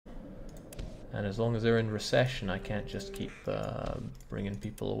And as long as they're in recession, I can't just keep bringing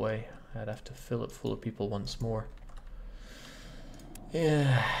people away. I'd have to fill it full of people once more.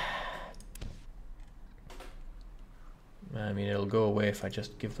 Yeah. I mean, it'll go away if I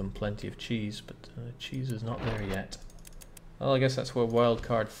just give them plenty of cheese, but cheese is not there yet. Well, I guess that's where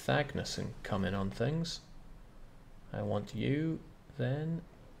wildcard Thagnus can come in on things. I want you, then,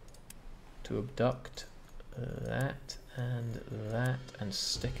 to abduct that and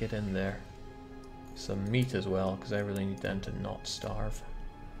stick it in there. Some meat as well, because I really need them to not starve.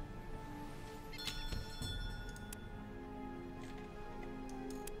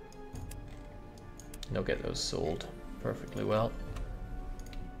 They'll get those sold perfectly well.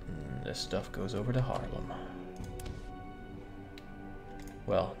 And this stuff goes over to Harlem.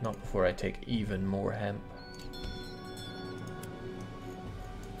 Well, not before I take even more hemp.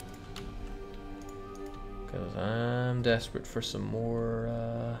 Because I'm desperate for some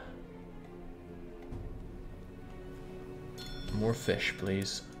more fish,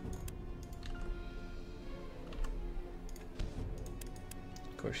 please.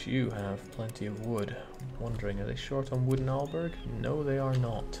 Of course, you have plenty of wood. I'm wondering, are they short on wood in Aalborg? No, they are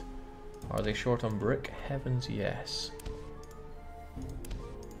not. Are they short on brick? Heavens, yes.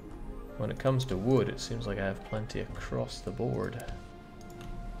 When it comes to wood, it seems like I have plenty across the board.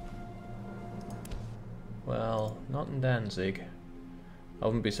 Well, not in Danzig. I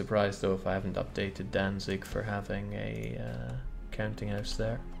wouldn't be surprised though if I haven't updated Danzig for having a counting house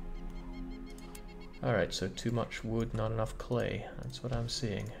there. Alright, so too much wood, not enough clay. That's what I'm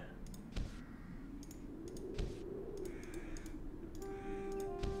seeing.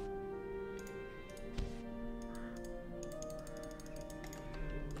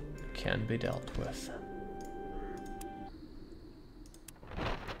 Can be dealt with.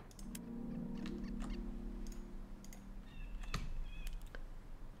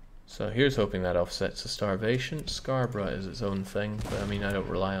 So here's hoping that offsets the starvation. Scarborough is its own thing, but I mean I don't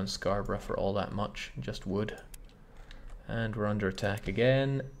rely on Scarborough for all that much, just wood. And we're under attack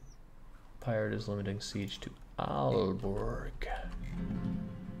again. Pirate is limiting siege to Aalborg.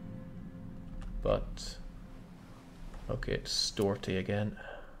 But okay, it's Storty again.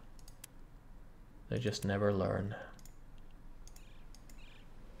 They just never learn.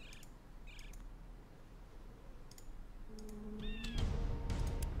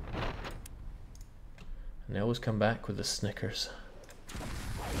 And they always come back with the Snickers.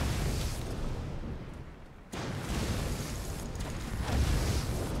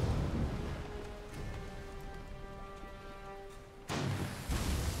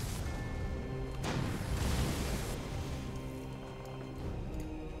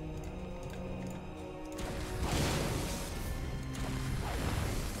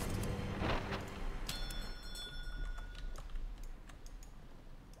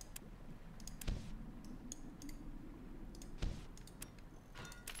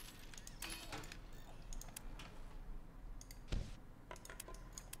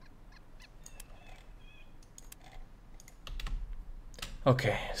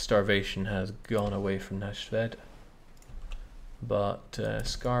 Okay, starvation has gone away from Nashved, but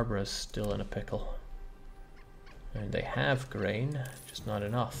Scarborough's still in a pickle. And they have grain, just not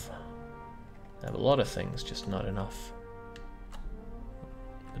enough. They have a lot of things, just not enough.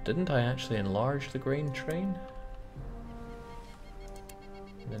 But didn't I actually enlarge the grain train?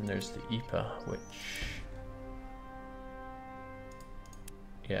 And then there's the IPA, which...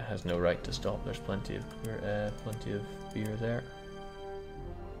 yeah, has no right to stop. There's plenty of beer there.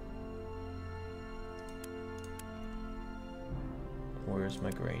 Where's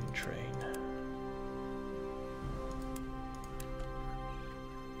my grain train?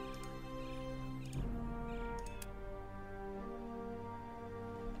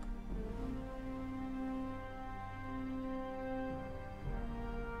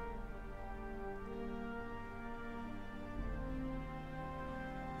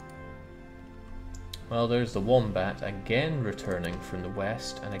 Well, there's the Wombat again returning from the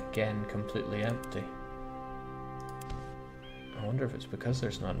west and again completely empty. I wonder if it's because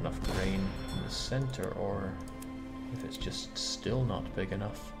there's not enough grain in the center or if it's just still not big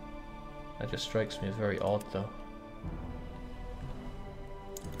enough. That just strikes me as very odd though.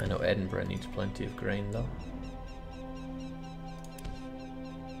 I know Edinburgh needs plenty of grain though.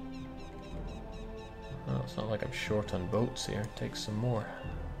 Well, it's not like I'm short on boats here. Take some more.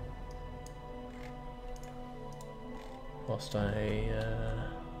 Whilst I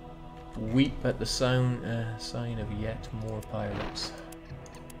weep at the sign of yet more pirates.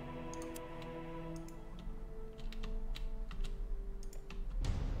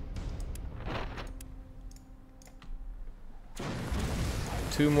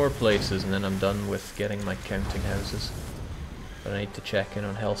 2 more places and then I'm done with getting my counting houses. But I need to check in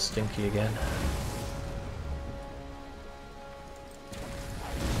on Helsinki again.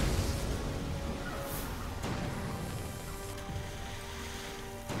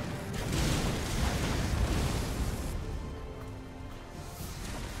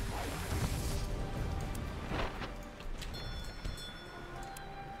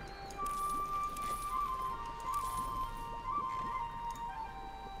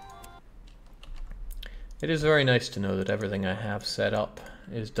 It is very nice to know that everything I have set up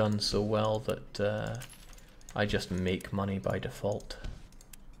is done so well that I just make money by default.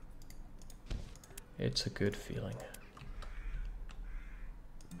 It's a good feeling.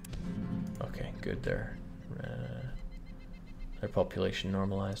 Okay, good there. Their population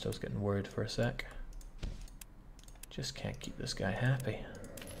normalized. I was getting worried for a sec. Just can't keep this guy happy.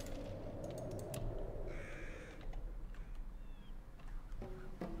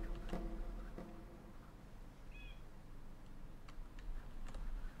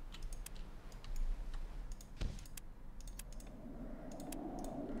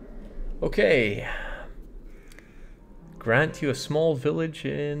 Okay. Grant you a small village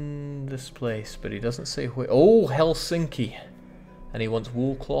in this place, but he doesn't say where. Oh, Helsinki! And he wants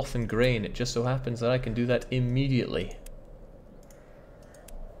wool, cloth, and grain. It just so happens that I can do that immediately.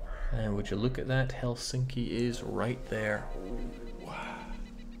 And would you look at that? Helsinki is right there. Ooh.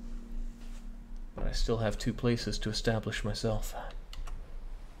 But I still have 2 places to establish myself.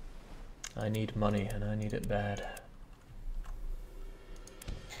 I need money, and I need it bad.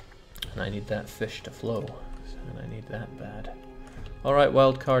 And I need that fish to flow, and I need that bad. Alright,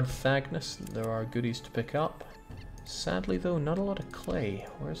 wildcard Thagnus, there are goodies to pick up. Sadly though, not a lot of clay.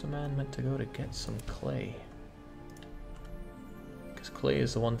 Where's a man meant to go to get some clay? Because clay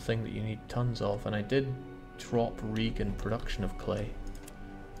is the one thing that you need tons of, and I did drop Regan production of clay.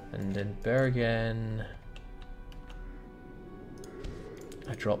 And in Bergen,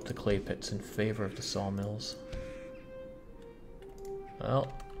 I dropped the clay pits in favor of the sawmills.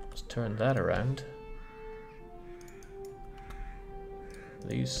 Well, let's turn that around.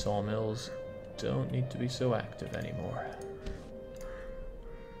 These sawmills don't need to be so active anymore.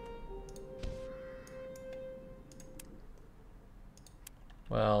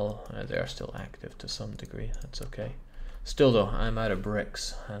 Well, they are still active to some degree, that's okay. Still though, I'm out of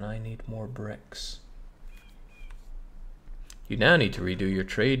bricks, and I need more bricks. You now need to redo your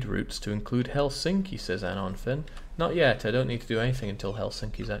trade routes to include Helsinki, says Anon Finn. Not yet, I don't need to do anything until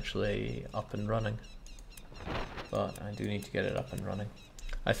Helsinki's actually up and running. But I do need to get it up and running.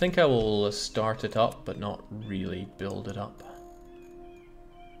 I think I will start it up, but not really build it up.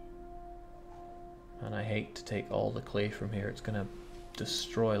 And I hate to take all the clay from here, it's gonna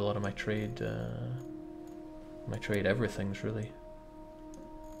destroy a lot of my trade, everything's really.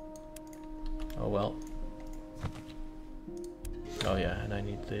 Oh well. Oh yeah, and I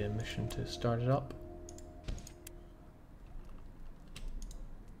need the mission to start it up.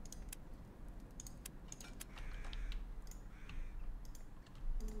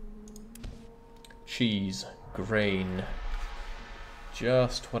 Cheese, grain,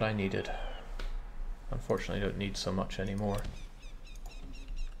 just what I needed. Unfortunately, I don't need so much anymore.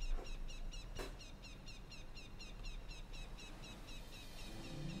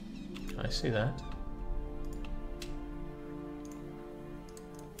 I see that.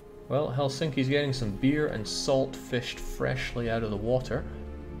 Well, Helsinki's getting some beer and salt fished freshly out of the water.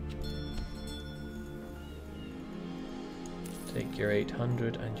 Take your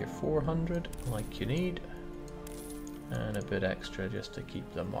 800 and your 400 like you need. And a bit extra just to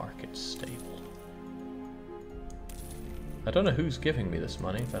keep the market stable. I don't know who's giving me this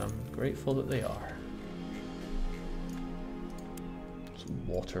money, but I'm grateful that they are. It's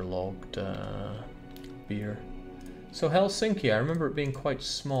waterlogged beer. So Helsinki, I remember it being quite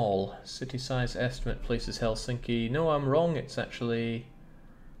small. City size estimate places Helsinki. No, I'm wrong. It's actually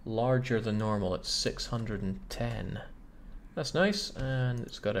larger than normal. It's 610. That's nice, and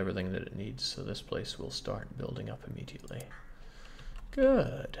it's got everything that it needs. So this place will start building up immediately.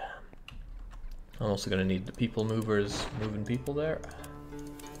 Good. I'm also going to need the people movers moving people there.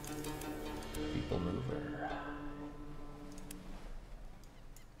 People mover.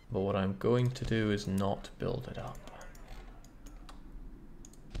 But what I'm going to do is not build it up.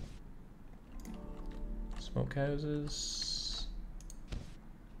 Smokehouses,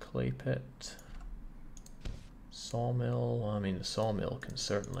 clay pit, sawmill. I mean, the sawmill can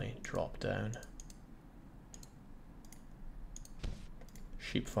certainly drop down.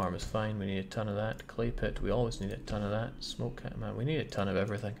 Sheep farm is fine, we need a ton of that. Clay pit, we always need a ton of that. Smoke, man, we need a ton of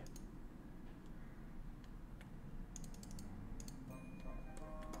everything.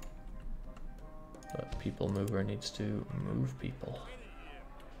 But people mover needs to move people.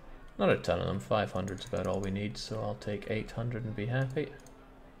 Not a ton of them, 500 is about all we need, so I'll take 800 and be happy.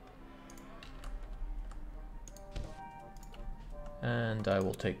 And I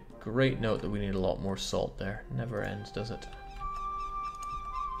will take great note that we need a lot more salt there. Never ends, does it?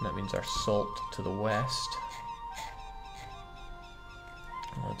 And that means our salt to the west.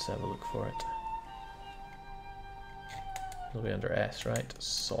 Let's have a look for it. It'll be under S, right?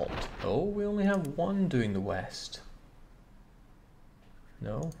 Salt. Oh, we only have one doing the west.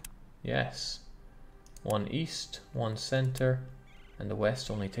 No? Yes. One east, one center, and the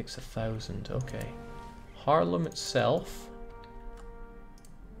west only takes 1,000. Okay. Haarlem itself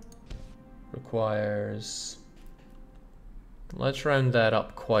requires... Let's round that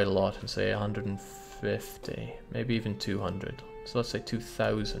up quite a lot and say 150, maybe even 200. So let's say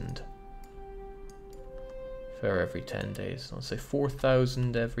 2,000 for every 10 days. Let's say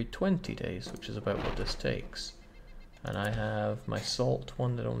 4,000 every 20 days, which is about what this takes. And I have my salt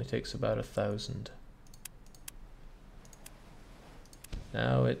one that only takes about 1,000.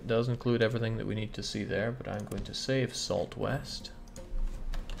 Now it does include everything that we need to see there, but I'm going to save salt west.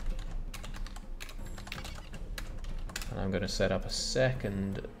 And I'm going to set up a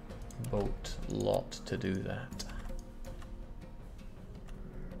second boat lot to do that.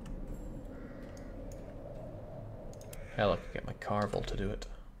 Hell, I could get my Carvel to do it.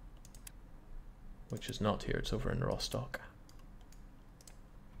 Which is not here, it's over in Rostock.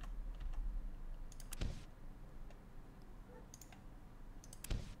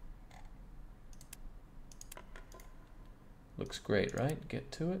 Looks great, right?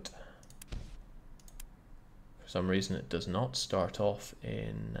 Get to it. For some reason it does not start off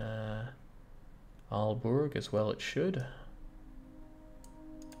in Aalborg as well it should.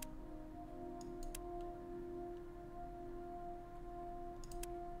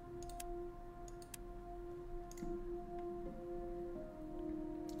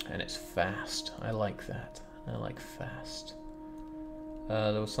 And it's fast. I like that. I like fast.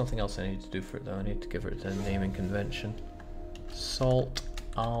 There was something else I needed to do for it though. I need to give it a naming convention. Salt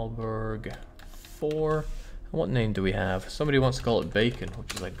Aalborg 4. And what name do we have? Somebody wants to call it Bacon,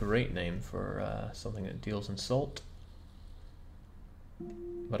 which is a great name for something that deals in salt.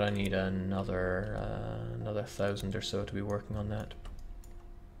 But I need another 1,000 or so to be working on that.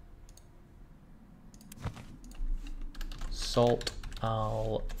 Salt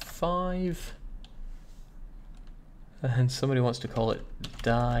Al 5, and somebody wants to call it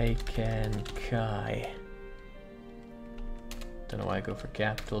Daiken Kai. Don't know why I go for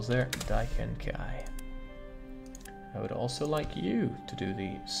capitals there. Daiken Kai. I would also like you to do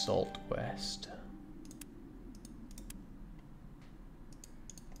the Salt West.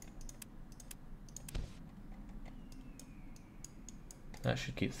 That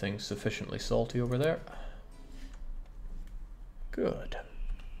should keep things sufficiently salty over there. Good.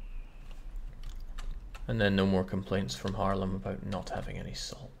 And then no more complaints from Haarlem about not having any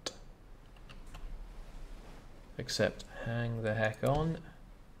salt. Except hang the heck on.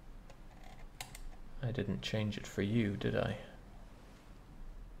 I didn't change it for you, did I?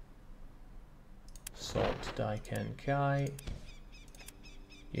 Salt Daiken Kai.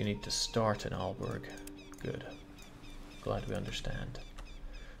 You need to start in Aalborg. Good. Glad we understand.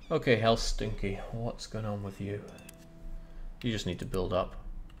 Okay, Helstinky, what's going on with you? You just need to build up,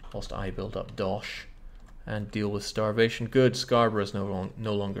 whilst I build up Dosh and deal with starvation. Good, Scarborough's no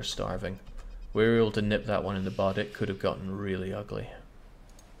longer starving. We were able to nip that one in the bud. It could have gotten really ugly.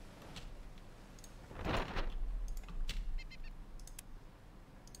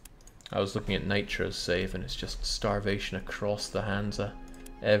 I was looking at Nitra's save and it's just starvation across the Hansa.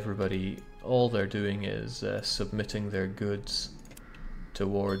 Everybody, all they're doing is submitting their goods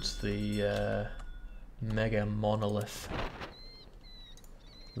towards the mega monolith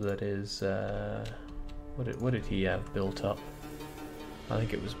that is what did he have built up? I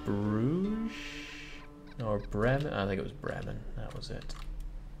think it was Bruges or Bremen. I think it was Bremen. That was it.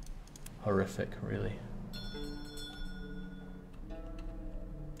 Horrific, really.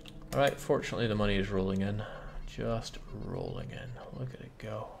 Alright, fortunately the money is rolling in. Just rolling in. Look at it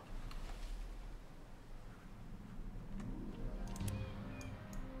go.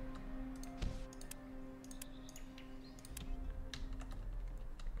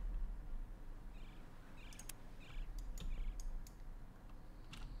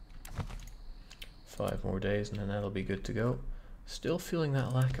 Five more days and then that'll be good to go. Still feeling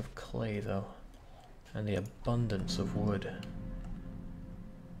that lack of clay though, and the abundance of wood.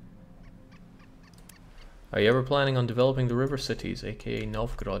 Are you ever planning on developing the river cities, aka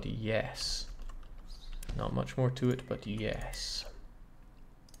Novgorod? Yes. Not much more to it, but yes.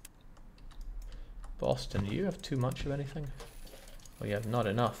 Boston, do you have too much of anything? Well, you have not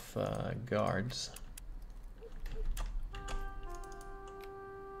enough guards.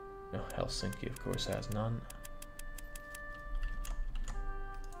 No, Helsinki, of course, has none.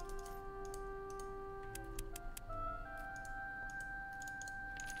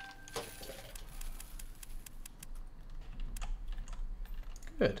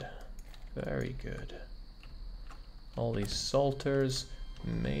 Good. Very good. All these salters.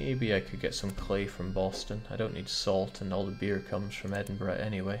 Maybe I could get some clay from Boston. I don't need salt, and all the beer comes from Edinburgh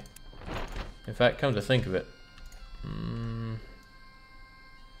anyway. In fact, come to think of it,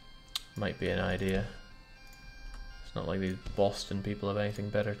 might be an idea. It's not like these Boston people have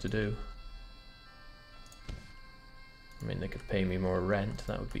anything better to do. I mean, they could pay me more rent.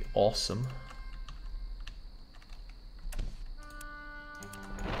 That would be awesome.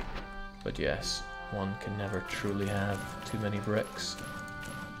 But yes, one can never truly have too many bricks.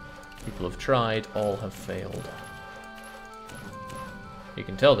 People have tried, all have failed. You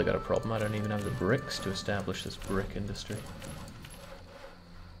can tell they got a problem. I don't even have the bricks to establish this brick industry.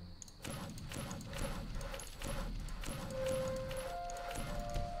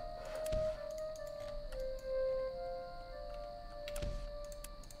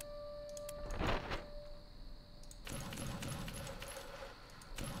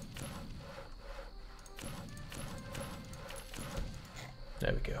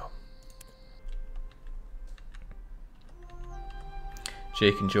 There we go.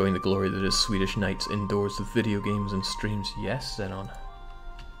 Jake enjoying the glory that is Swedish nights indoors with video games and streams. Yes, Xenon.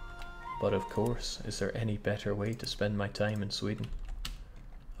 But of course, is there any better way to spend my time in Sweden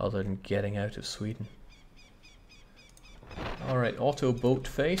other than getting out of Sweden? Alright, auto boat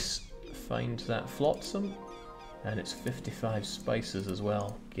face. Find that flotsam. And it's 55 spices as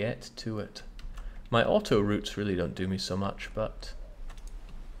well. Get to it. My auto routes really don't do me so much, but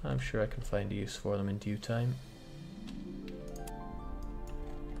I'm sure I can find a use for them in due time.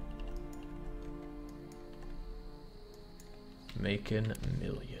 Making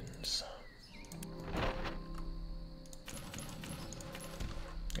millions.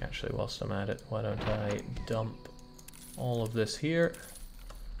 Actually, whilst I'm at it, why don't I dump all of this here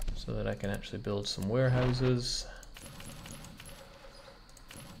so that I can actually build some warehouses.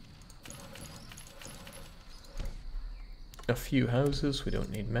 A few houses, we don't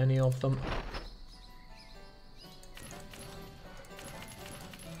need many of them.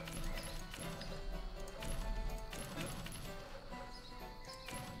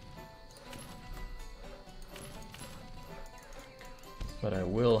 But I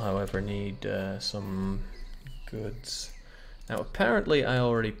will, however, need some goods. Now, apparently I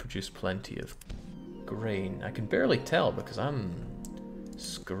already produce plenty of grain. I can barely tell because I'm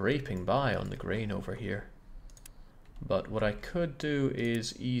scraping by on the grain over here. But what I could do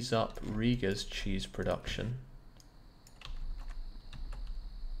is ease up Riga's cheese production.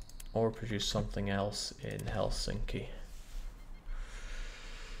 Or produce something else in Helsinki.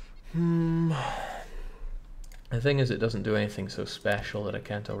 The thing is, it doesn't do anything so special that I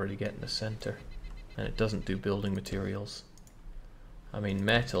can't already get in the center. And it doesn't do building materials. I mean,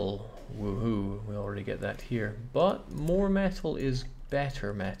 metal, woohoo, we already get that here. But more metal is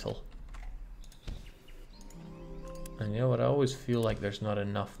better metal. And you know what, I always feel like there's not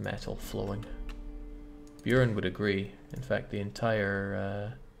enough metal flowing. Bjorn would agree. In fact, the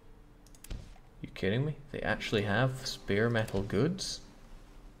entire... you kidding me? They actually have spare metal goods?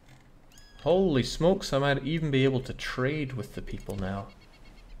 Holy smokes, I might even be able to trade with the people now.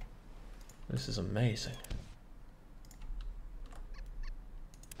 This is amazing.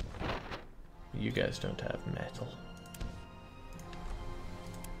 You guys don't have metal.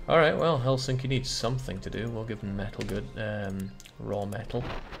 Alright, well, Helsinki needs something to do. We'll give them metal good, raw metal.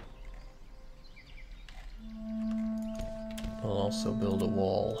 We'll also build a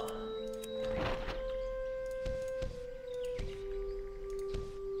wall.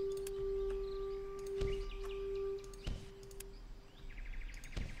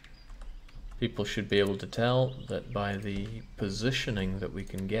 People should be able to tell that by the positioning that we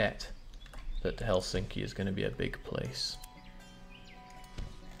can get, that Helsinki is going to be a big place.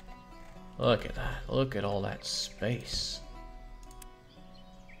 Look at that. Look at all that space.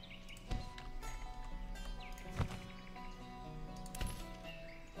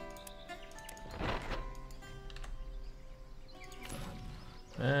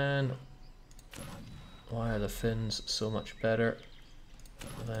 And why are the Finns so much better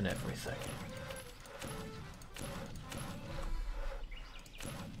than everything?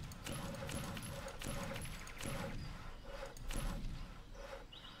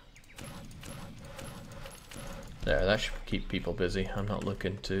 There, that should keep people busy. I'm not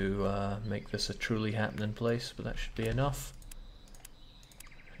looking to make this a truly happening place, but that should be enough.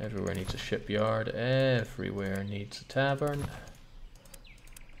 Everywhere needs a shipyard, everywhere needs a tavern.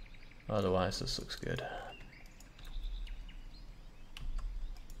 Otherwise this looks good.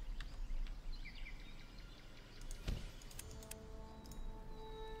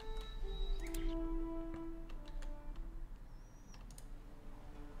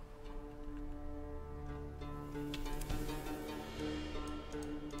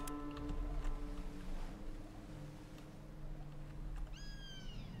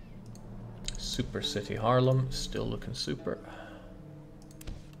 Super City Haarlem, still looking super.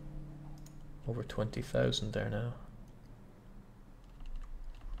 Over 20,000 there now.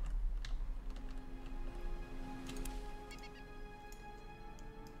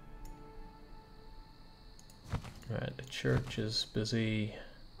 Right, the church is busy.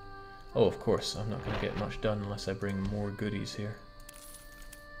 Oh, of course, I'm not going to get much done unless I bring more goodies here.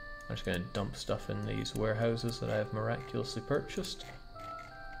 I'm just going to dump stuff in these warehouses that I have miraculously purchased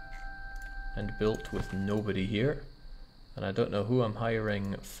and built with nobody here. And I don't know who I'm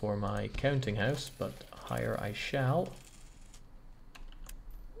hiring for my counting house, but hire I shall.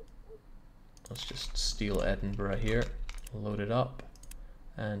 Let's just steal Edinburgh here, load it up,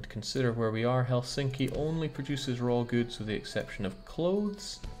 and consider where we are. Helsinki only produces raw goods with the exception of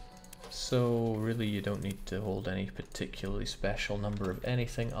clothes, so really you don't need to hold any particularly special number of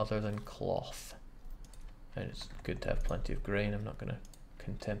anything other than cloth. And it's good to have plenty of grain, I'm not going to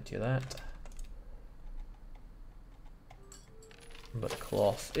contempt you that. But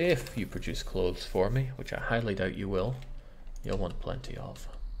cloth, if you produce clothes for me, which I highly doubt you will, you'll want plenty of.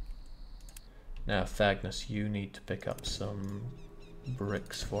 Now Thagnus, you need to pick up some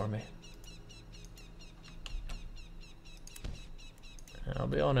bricks for me. And I'll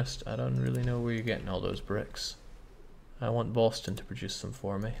be honest, I don't really know where you're getting all those bricks. I want Boston to produce some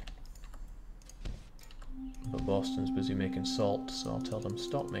for me. But Boston's busy making salt, so I'll tell them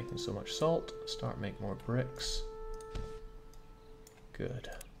stop making so much salt, start making more bricks. Good.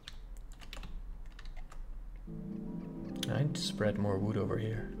 I need to spread more wood over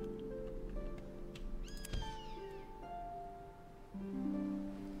here.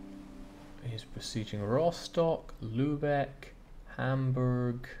 He's besieging Rostock, Lübeck,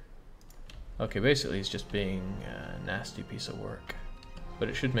 Hamburg. Okay, basically he's just being a nasty piece of work. But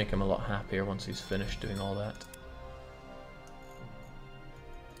it should make him a lot happier once he's finished doing all that.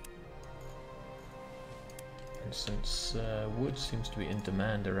 And since wood seems to be in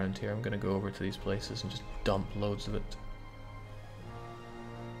demand around here, I'm going to go over to these places and just dump loads of it.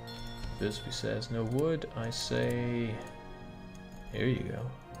 Bisbee says no wood, I say here you go.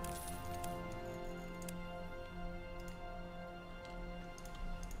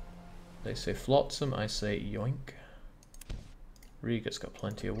 They say flotsam, I say yoink. Riga's got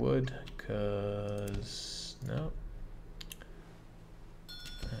plenty of wood, cause no.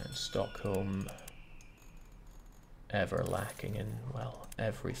 And Stockholm, ever lacking in, well,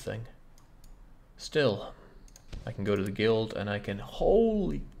 everything. Still, I can go to the guild and I can,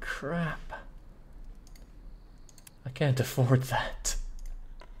 holy crap, I can't afford that.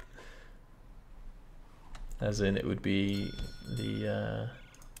 As in, it would be the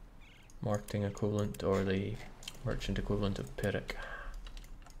marketing equivalent or the merchant equivalent of Pyrrhic.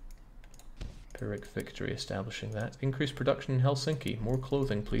 Pyrrhic victory establishing that. Increased production in Helsinki. More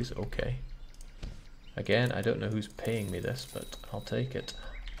clothing, please. Okay. Again, I don't know who's paying me this, but I'll take it.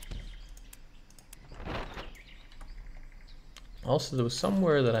 Also, there was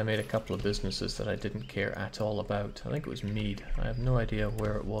somewhere that I made a couple of businesses that I didn't care at all about. I think it was Mead. I have no idea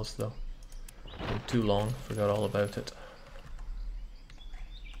where it was, though. Been too long, forgot all about it.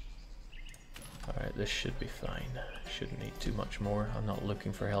 Alright, this should be fine. Shouldn't need too much more. I'm not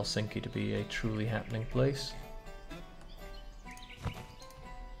looking for Helsinki to be a truly happening place.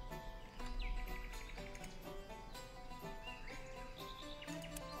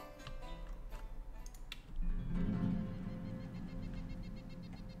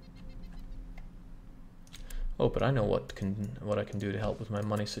 Oh, but I know what I can do to help with my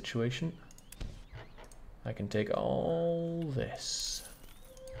money situation. I can take all this.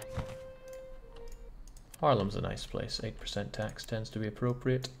 Haarlem's a nice place. 8% tax tends to be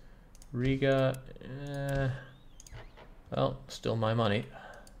appropriate. Riga, well, still my money.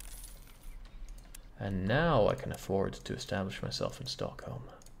 And now I can afford to establish myself in Stockholm.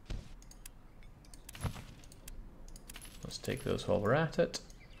 Let's take those while we're at it.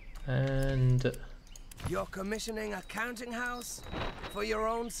 And you're commissioning a counting house? For your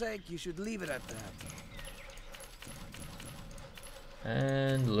own sake, you should leave it at that.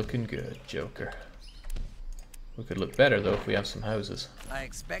 And looking good, Joker. We could look better though if we have some houses. I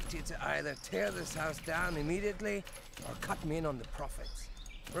expect you to either tear this house down immediately or cut me in on the profits.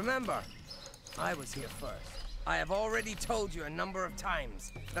 Remember, I was here first. I have already told you a number of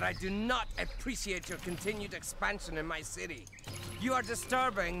times that I do not appreciate your continued expansion in my city. You are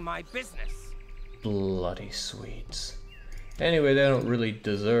disturbing my business. Bloody Swedes. Anyway, they don't really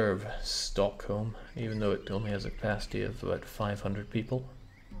deserve Stockholm, even though it only has a capacity of about 500 people.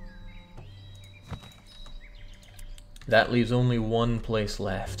 That leaves only one place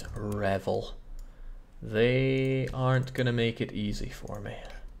left, Revel. They aren't gonna make it easy for me.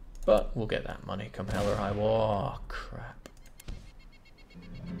 But we'll get that money come hell or high water. Oh, crap.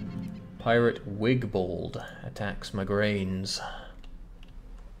 Pirate Wigbold attacks my grains.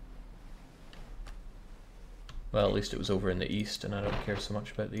 Well, at least it was over in the east, and I don't care so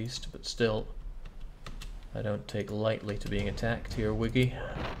much about the east, but still, I don't take lightly to being attacked here, Wiggy.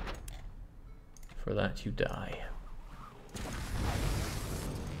 For that you die.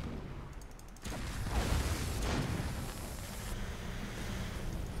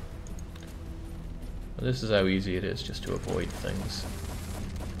 This is how easy it is just to avoid things.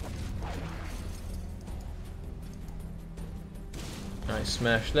 I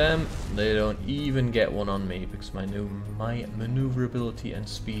smash them, they don't even get one on me because my maneuverability and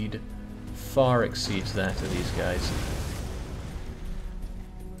speed far exceeds that of these guys.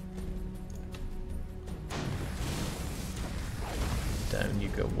 Down you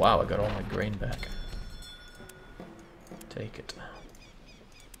go. Wow, I got all my grain back. Take it.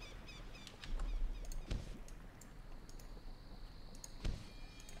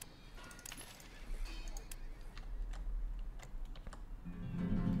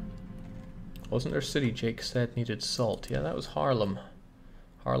 Wasn't there a city Jake said needed salt? Yeah, that was Harlem.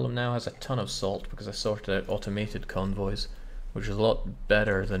 Harlem now has a ton of salt because I sorted out automated convoys, which is a lot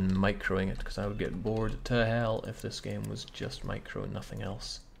better than microing it, because I would get bored to hell if this game was just micro and nothing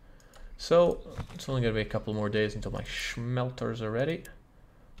else. So, it's only going to be a couple more days until my schmelters are ready.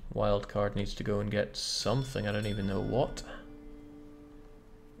 Wildcard needs to go and get something, I don't even know what.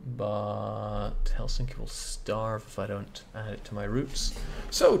 But Helsinki will starve if I don't add it to my routes.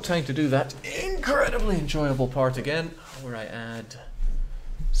 So, time to do that incredibly enjoyable part again, where I add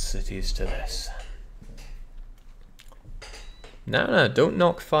cities to this. No, don't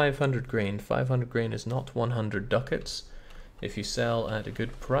knock 500 grain. 500 grain is not 100 ducats. If you sell at a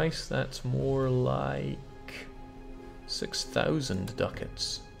good price, that's more like 6,000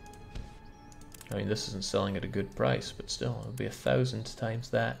 ducats. I mean, this isn't selling at a good price, but still, it'll be 1,000 times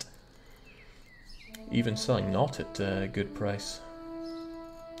that. Even selling not at a good price.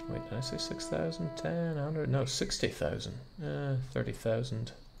 Wait, did I say 6,000? 10, 100? No, 60,000.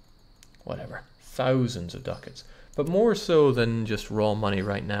 30,000. Whatever. Thousands of ducats. But more so than just raw money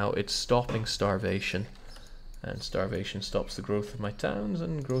right now, it's stopping starvation. And starvation stops the growth of my towns,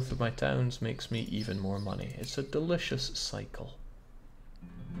 and growth of my towns makes me even more money. It's a delicious cycle.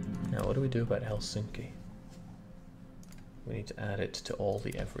 Now, what do we do about Helsinki? We need to add it to all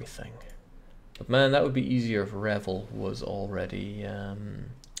the everything. But man, that would be easier if Revel was already,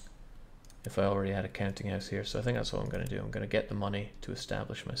 if I already had a counting house here. So I think that's what I'm going to do. I'm going to get the money to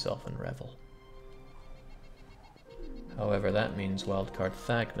establish myself in Revel. However, that means wildcard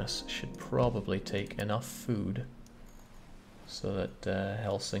Thagnus should probably take enough food so that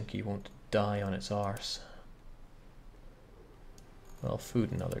Helsinki won't die on its arse. Well,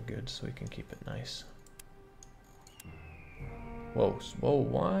 food and other goods, so we can keep it nice. Whoa,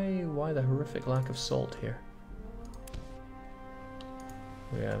 why the horrific lack of salt here?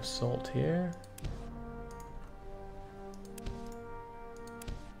 We have salt here.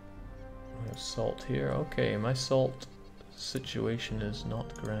 We have salt here. Okay, my salt situation is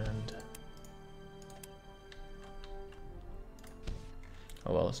not grand.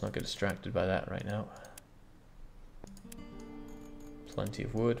 Oh well, let's not get distracted by that right now. Plenty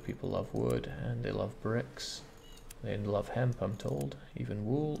of wood, people love wood, and they love bricks. They love hemp, I'm told, even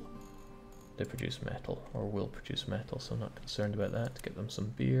wool. They produce metal, or will produce metal, so I'm not concerned about that. Get them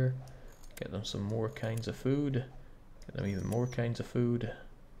some beer, get them some more kinds of food, get them even more kinds of food.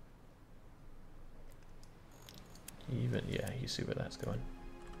 Even, yeah, you see where that's going.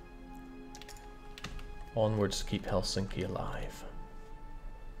 Onwards to keep Helsinki alive.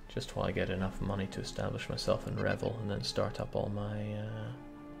 Just while I get enough money to establish myself in Revel and then start up all my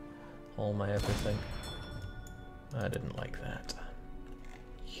everything. I didn't like that.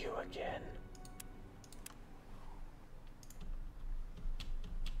 You again.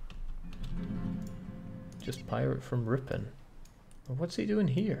 Just pirate from Ripon. What's he doing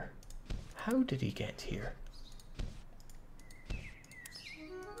here? How did he get here?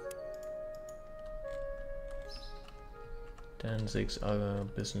 Danzig's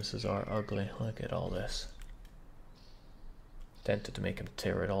businesses are ugly. Look at all this. Tempted to make him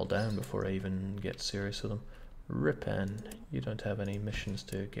tear it all down before I even get serious with him. Ripon, you don't have any missions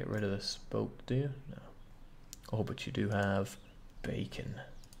to get rid of this boat, do you? No. Oh, but you do have bacon.